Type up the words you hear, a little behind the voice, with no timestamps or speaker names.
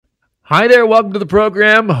Hi there, welcome to the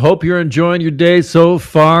program. Hope you're enjoying your day so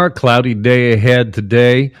far. Cloudy day ahead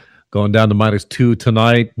today, going down to -2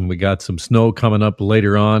 tonight, and we got some snow coming up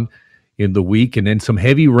later on in the week, and then some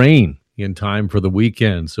heavy rain in time for the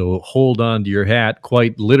weekend. So hold on to your hat.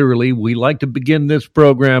 Quite literally, we like to begin this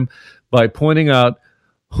program by pointing out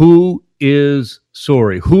who is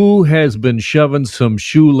sorry, who has been shoving some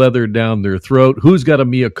shoe leather down their throat, who's got a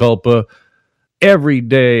mea culpa. Every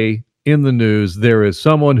day in the news, there is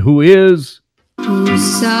someone who is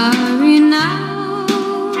sorry now.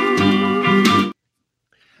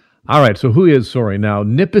 All right, so who is sorry now?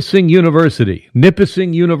 Nipissing University.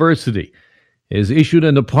 Nipissing University has issued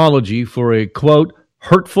an apology for a, quote,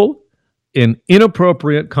 hurtful and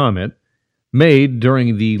inappropriate comment made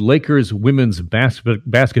during the Lakers women's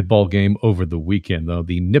basketball game over the weekend. Though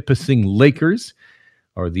the Nipissing Lakers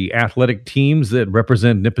are the athletic teams that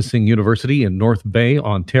represent Nipissing University in North Bay,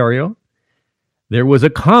 Ontario. There was a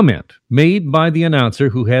comment made by the announcer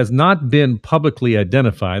who has not been publicly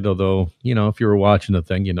identified, although, if you were watching the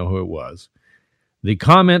thing, you know who it was. The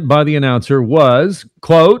comment by the announcer was,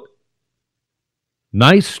 quote,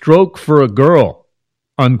 nice stroke for a girl,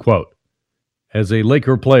 unquote, as a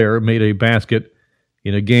Laker player made a basket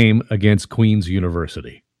in a game against Queen's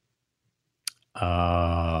University.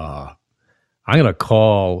 I'm going to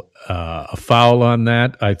call a foul on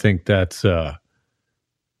that. I think that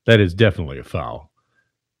is definitely a foul.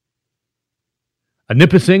 A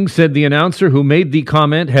Nipissing, said the announcer who made the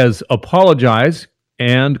comment, has apologized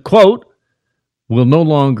and, quote, will no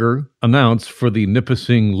longer announce for the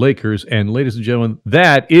Nipissing Lakers. And ladies and gentlemen,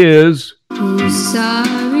 that is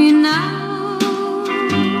sorry now.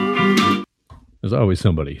 There's always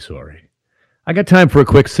somebody sorry. I got time for a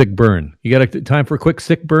quick sick burn. You got time for a quick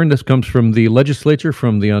sick burn? This comes from the legislature,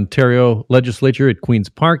 from the Ontario legislature at Queen's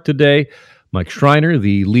Park today. Mike Schreiner,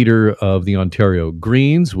 the leader of the Ontario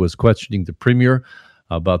Greens, was questioning the Premier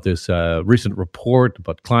about this recent report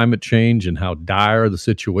about climate change and how dire the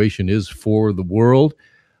situation is for the world.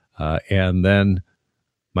 And then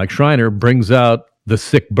Mike Schreiner brings out the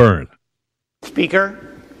sick burn. Speaker,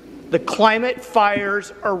 the climate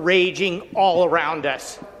fires are raging all around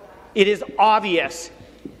us. It is obvious,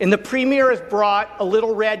 and the Premier has brought a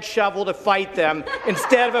little red shovel to fight them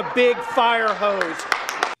instead of a big fire hose.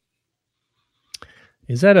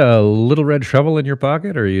 Is that a little red shovel in your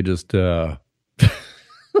pocket, or are you just the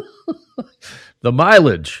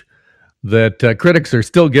mileage that critics are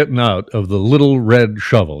still getting out of the little red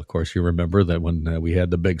shovel? Of course, you remember that when we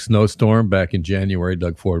had the big snowstorm back in January,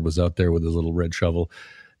 Doug Ford was out there with his little red shovel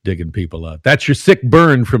digging people out. That's your sick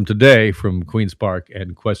burn from today from Queen's Park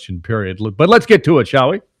and Question Period. But let's get to it, shall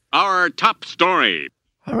we? Our top story.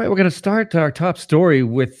 All right, we're going to start our top story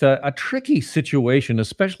with a tricky situation,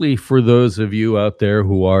 especially for those of you out there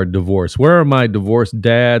who are divorced. Where are my divorced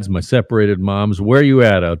dads, my separated moms? Where are you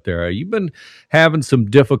at out there? You've been having some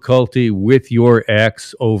difficulty with your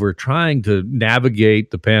ex over trying to navigate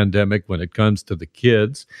the pandemic when it comes to the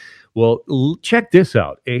kids. Well, check this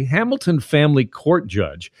out. A Hamilton family court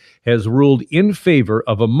judge has ruled in favor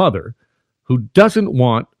of a mother who doesn't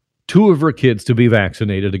want two of her kids to be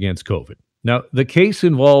vaccinated against COVID. Now, the case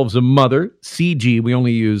involves a mother, CG. We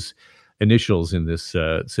only use initials in this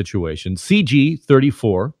situation. CG,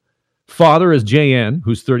 34. Father is JN,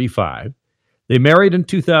 who's 35. They married in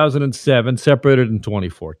 2007, separated in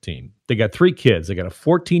 2014. They got 3 kids. They got a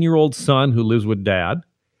 14-year-old son who lives with dad,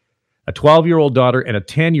 a 12-year-old daughter, and a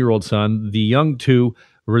 10-year-old son. The young two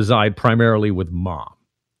reside primarily with mom.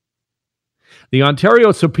 The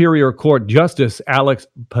Ontario Superior Court Justice Alex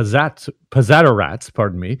Pazzatorats,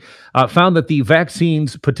 found that the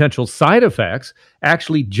vaccine's potential side effects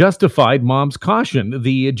actually justified mom's caution.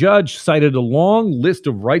 The judge cited a long list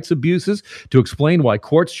of rights abuses to explain why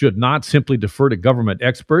courts should not simply defer to government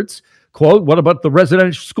experts. Quote, what about the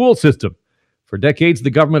residential school system? For decades, the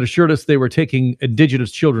government assured us they were taking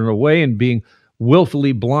Indigenous children away, and being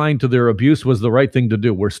willfully blind to their abuse was the right thing to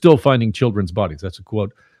do. We're still finding children's bodies. That's a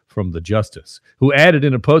quote from the justice, who added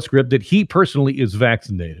in a postscript that he personally is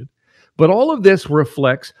vaccinated. But all of this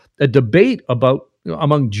reflects a debate about,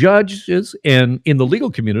 among judges and in the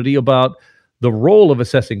legal community, about the role of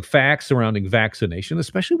assessing facts surrounding vaccination,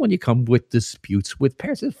 especially when you come with disputes with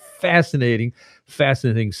parents. It's fascinating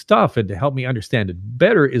stuff. And to help me understand it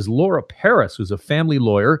better is Laura Paris, who's a family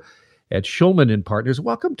lawyer at Shulman and Partners.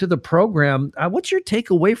 Welcome to the program. What's your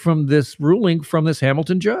takeaway from this ruling from this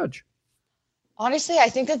Hamilton judge? Honestly, I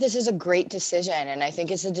think that this is a great decision, and I think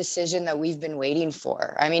it's a decision that we've been waiting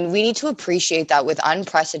for. I mean, we need to appreciate that with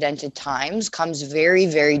unprecedented times comes very,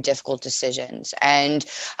 very difficult decisions. And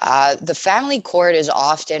the family court is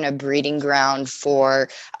often a breeding ground for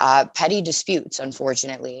petty disputes,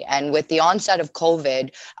 unfortunately. And with the onset of COVID,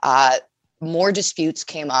 more disputes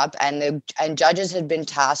came up, and judges had been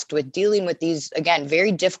tasked with dealing with these, again,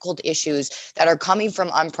 very difficult issues that are coming from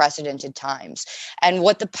unprecedented times. And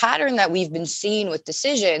what the pattern that we've been seeing with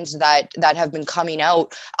decisions that have been coming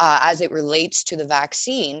out as it relates to the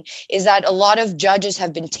vaccine is that a lot of judges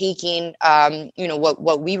have been taking,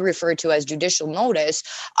 what we refer to as judicial notice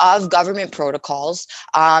of government protocols,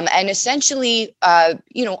 and essentially,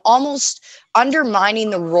 almost undermining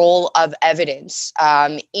the role of evidence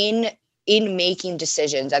in making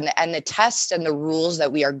decisions, and the tests and the rules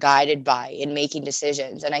that we are guided by in making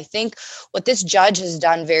decisions. And I think what this judge has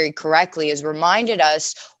done very correctly is reminded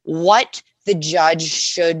us what a judge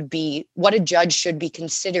should be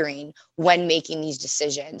considering when making these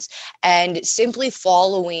decisions, and simply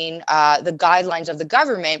following the guidelines of the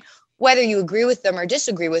government, whether you agree with them or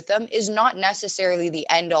disagree with them, is not necessarily the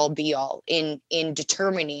end all be all in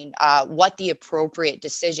determining what the appropriate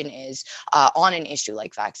decision is on an issue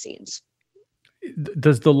like vaccines.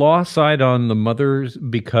 Does the law side on the mothers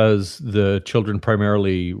because the children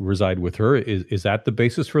primarily reside with her? Is that the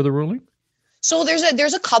basis for the ruling? So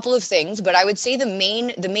there's a couple of things, but I would say the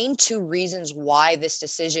main two reasons why this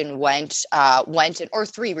decision went, or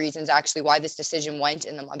three reasons actually why this decision went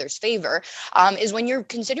in the mother's favor, is when you're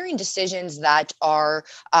considering decisions that are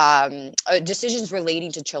decisions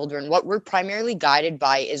relating to children. What we're primarily guided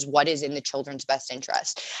by is what is in the children's best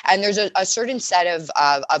interest, and there's a certain set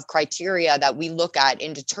of criteria that we look at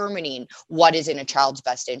in determining what is in a child's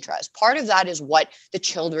best interest. Part of that is what the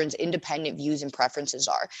children's independent views and preferences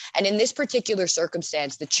are, and in this particular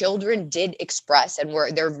circumstance, the children did express, and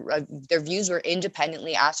their views were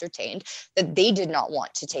independently ascertained, that they did not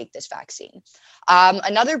want to take this vaccine.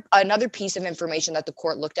 Another piece of information that the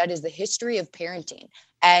court looked at is the history of parenting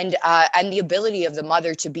and the ability of the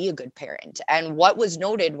mother to be a good parent. And what was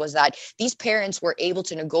noted was that these parents were able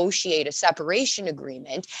to negotiate a separation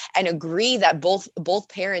agreement and agree that both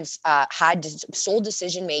parents had sole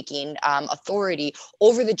decision-making authority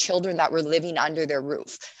over the children that were living under their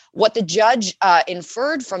roof. What the judge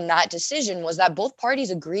inferred from that decision was that both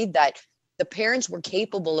parties agreed that the parents were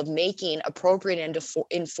capable of making appropriate and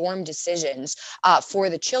informed decisions for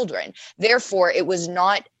the children. Therefore, it was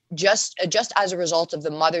not just as a result of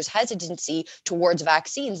the mother's hesitancy towards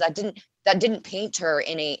vaccines that didn't paint her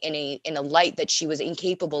in a light that she was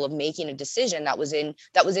incapable of making a decision that was in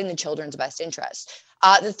the children's best interest.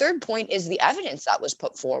 The third point is the evidence that was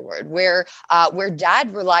put forward, where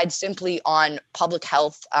dad relied simply on public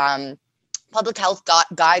health guidelines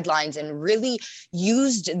and really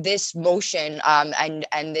used this motion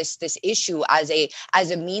and this issue as a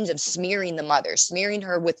means of smearing the mother, smearing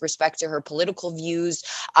her with respect to her political views,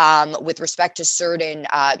 with respect to certain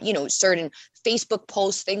Facebook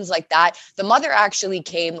posts, things like that. The mother actually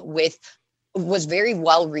was very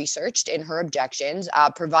well researched in her objections,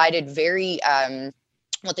 provided very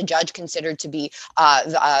what the judge considered to be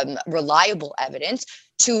reliable evidence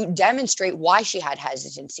to demonstrate why she had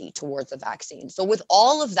hesitancy towards the vaccine. So with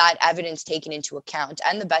all of that evidence taken into account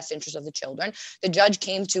and the best interest of the children, the judge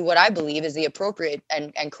came to what I believe is the appropriate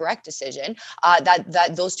and correct decision,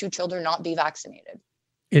 that those two children not be vaccinated.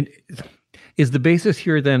 And is the basis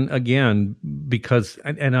here then, again, because,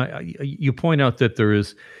 you point out that there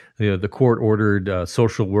is, the court ordered a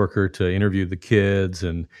social worker to interview the kids,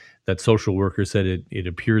 and that social worker said it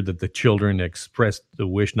appeared that the children expressed the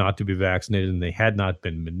wish not to be vaccinated and they had not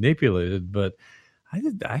been manipulated. But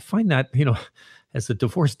I find that, as a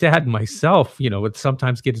divorced dad myself, it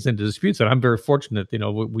sometimes gets into disputes. And I'm very fortunate,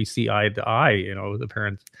 we see eye to eye, the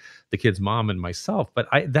parents, the kid's mom and myself. But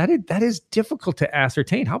that is difficult to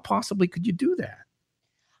ascertain. How possibly could you do that?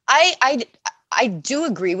 I do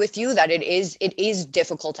agree with you that it is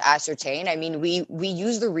difficult to ascertain. I mean, we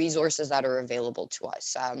use the resources that are available to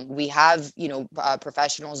us. We have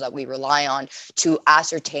professionals that we rely on to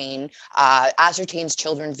ascertains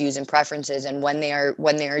children's views and preferences, and when they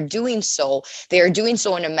are doing so, they are doing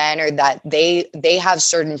so in a manner that they have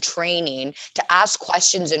certain training to ask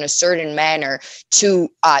questions in a certain manner to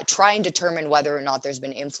try and determine whether or not there's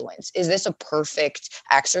been influence. Is this a perfect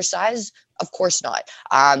exercise? Of course not.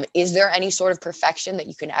 Is there any sort of perfection that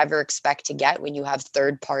you can ever expect to get when you have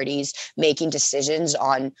third parties making decisions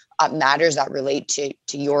on matters that relate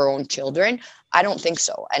to your own children? I don't think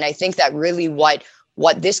so. And I think that really what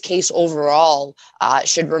what this case overall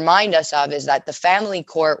should remind us of is that the family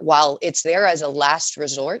court, while it's there as a last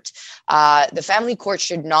resort, the family court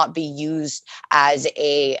should not be used as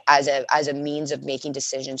a means of making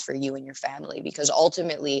decisions for you and your family, because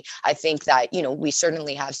ultimately I think that we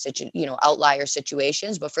certainly have outlier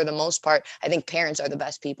situations, but for the most part I think parents are the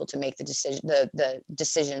best people to make the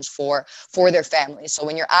decisions for their families. So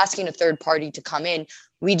when you're asking a third party to come in,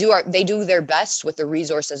 they do their best with the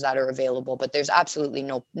resources that are available, but there's absolutely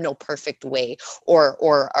no perfect way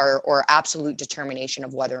or absolute determination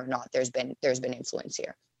of whether or not there's been influence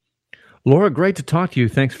here. Laura, great to talk to you.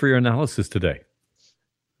 Thanks for your analysis today.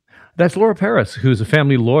 That's Laura Paris, who's a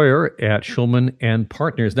family lawyer at Shulman and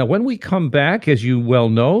Partners. Now, when we come back, as you well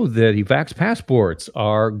know, the vax passports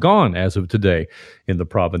are gone as of today in the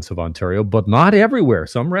province of Ontario, but not everywhere.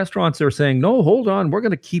 Some restaurants are saying, no, hold on, we're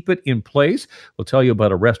going to keep it in place. We'll tell you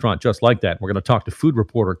about a restaurant just like that. We're going to talk to food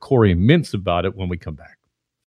reporter Corey Mintz about it when we come back.